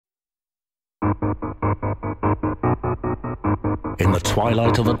In the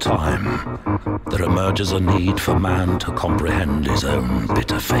twilight of a time, there emerges a need for man to comprehend his own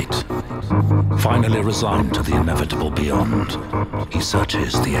bitter fate. Finally resigned to the inevitable beyond, he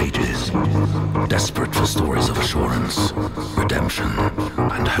searches the ages, desperate for stories of assurance, redemption,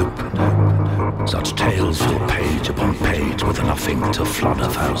 and hope. Such tales fill page upon page with enough ink to flood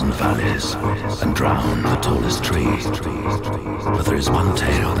 1,000 valleys and drown the tallest tree. But there is one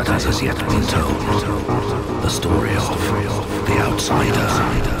tale that has as yet been told, the story of the outsider.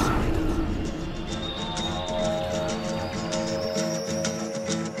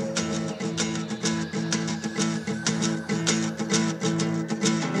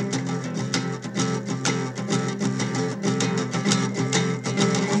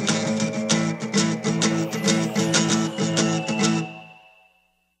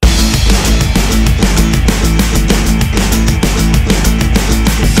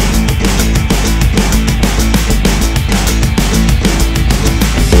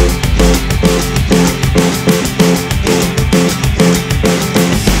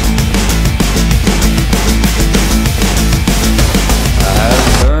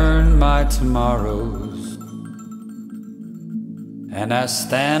 And I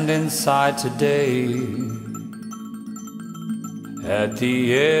stand inside today at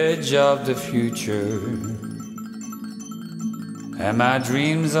the edge of the future, and my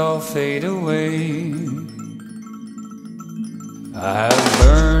dreams all fade away. I have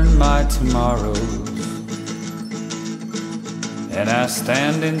burned my tomorrows, and I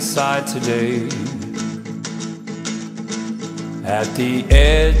stand inside today at the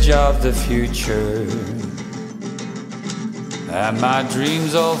edge of the future, and my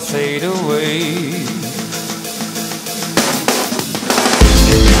dreams all fade away.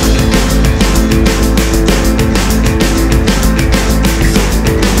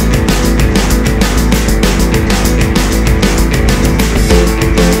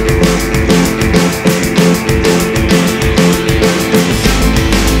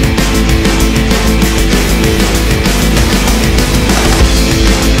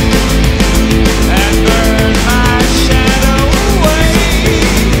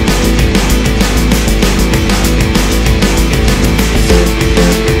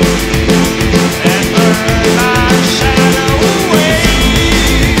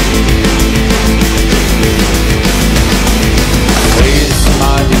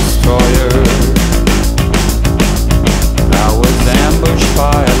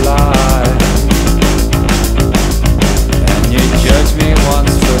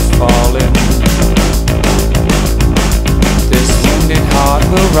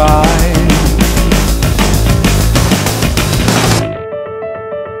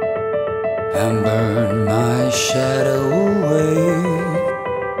 And burn my shadow away,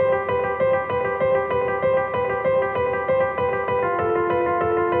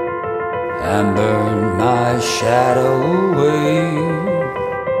 and burn my shadow away.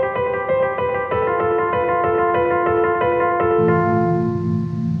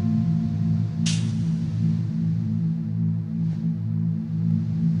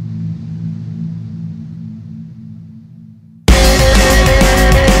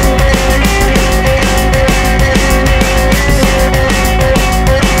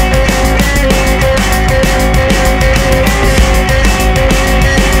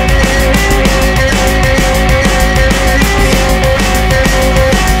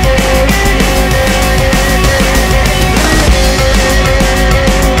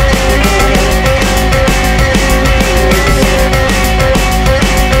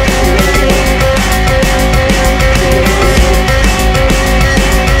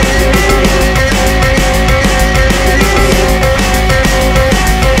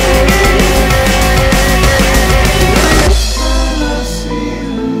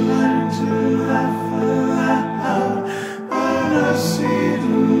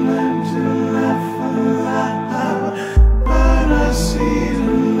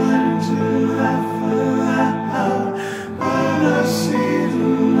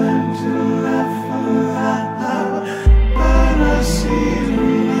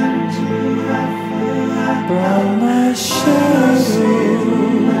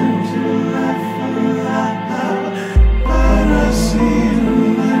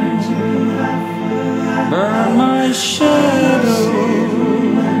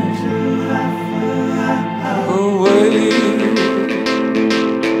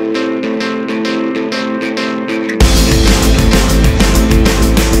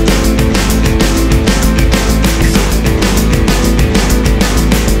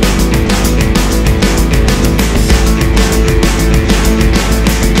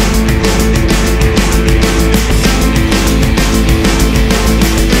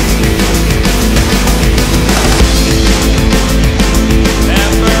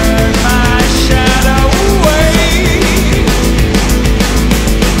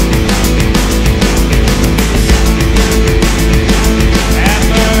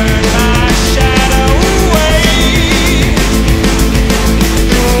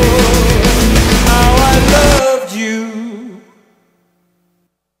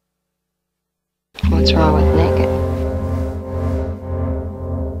 what's wrong with naked.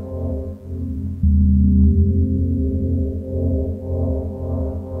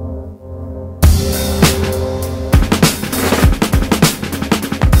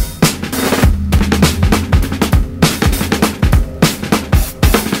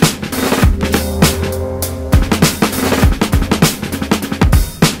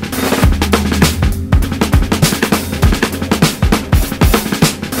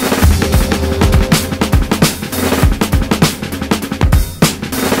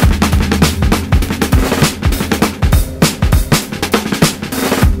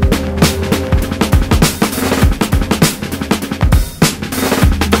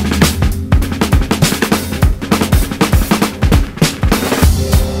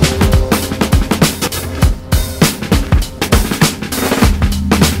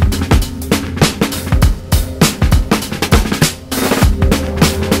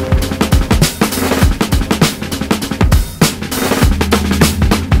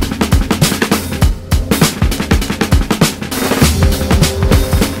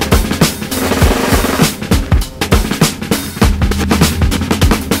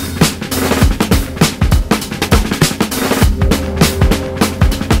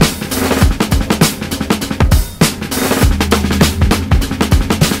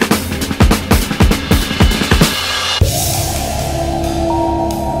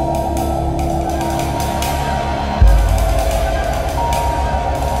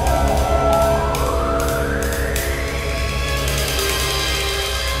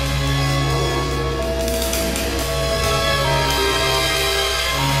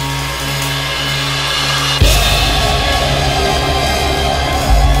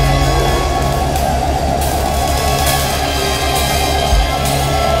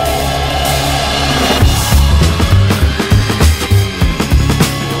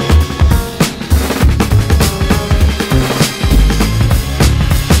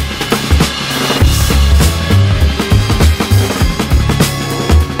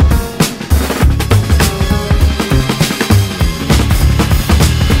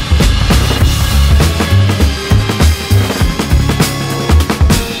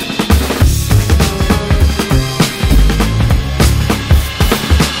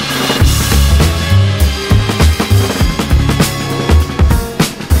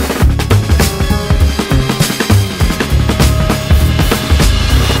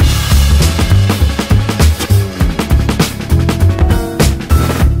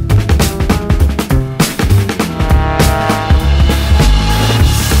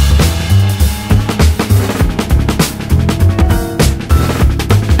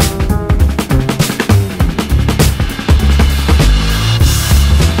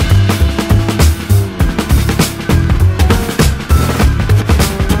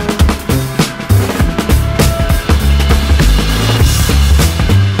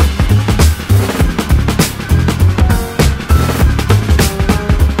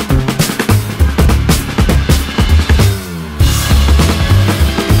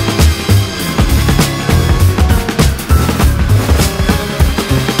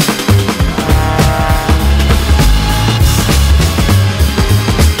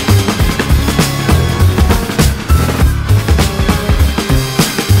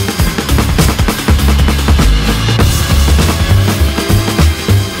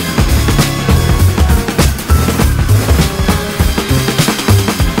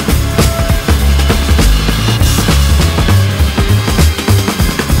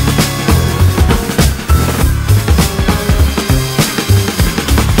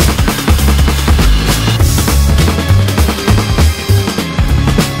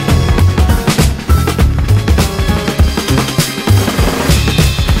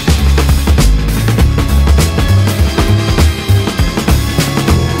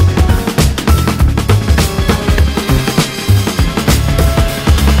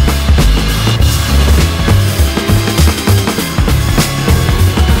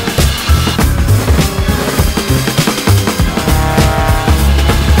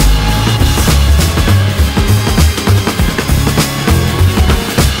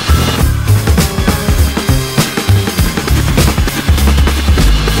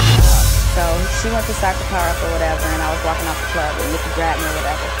 start the car up or whatever, and I was walking off the club, and Nicky grabbed me or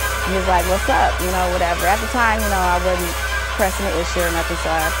whatever. And he was like, what's up, you know, whatever. At the time, you know, I wasn't pressing the issue or nothing, so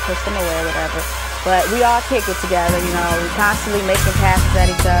I pushed him away or whatever. But we all kick it together, you know, we constantly making passes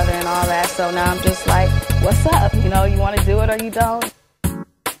at each other and all that. So now I'm just like, what's up? You know, you want to do it or you don't?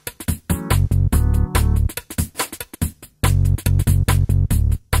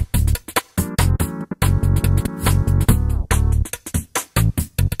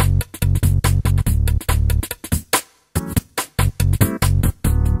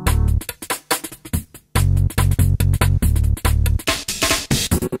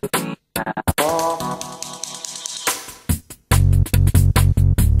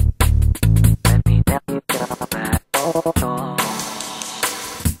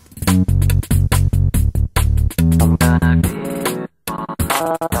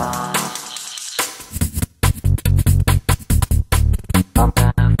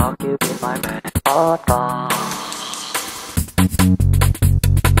 Fuck you in my man. Oh,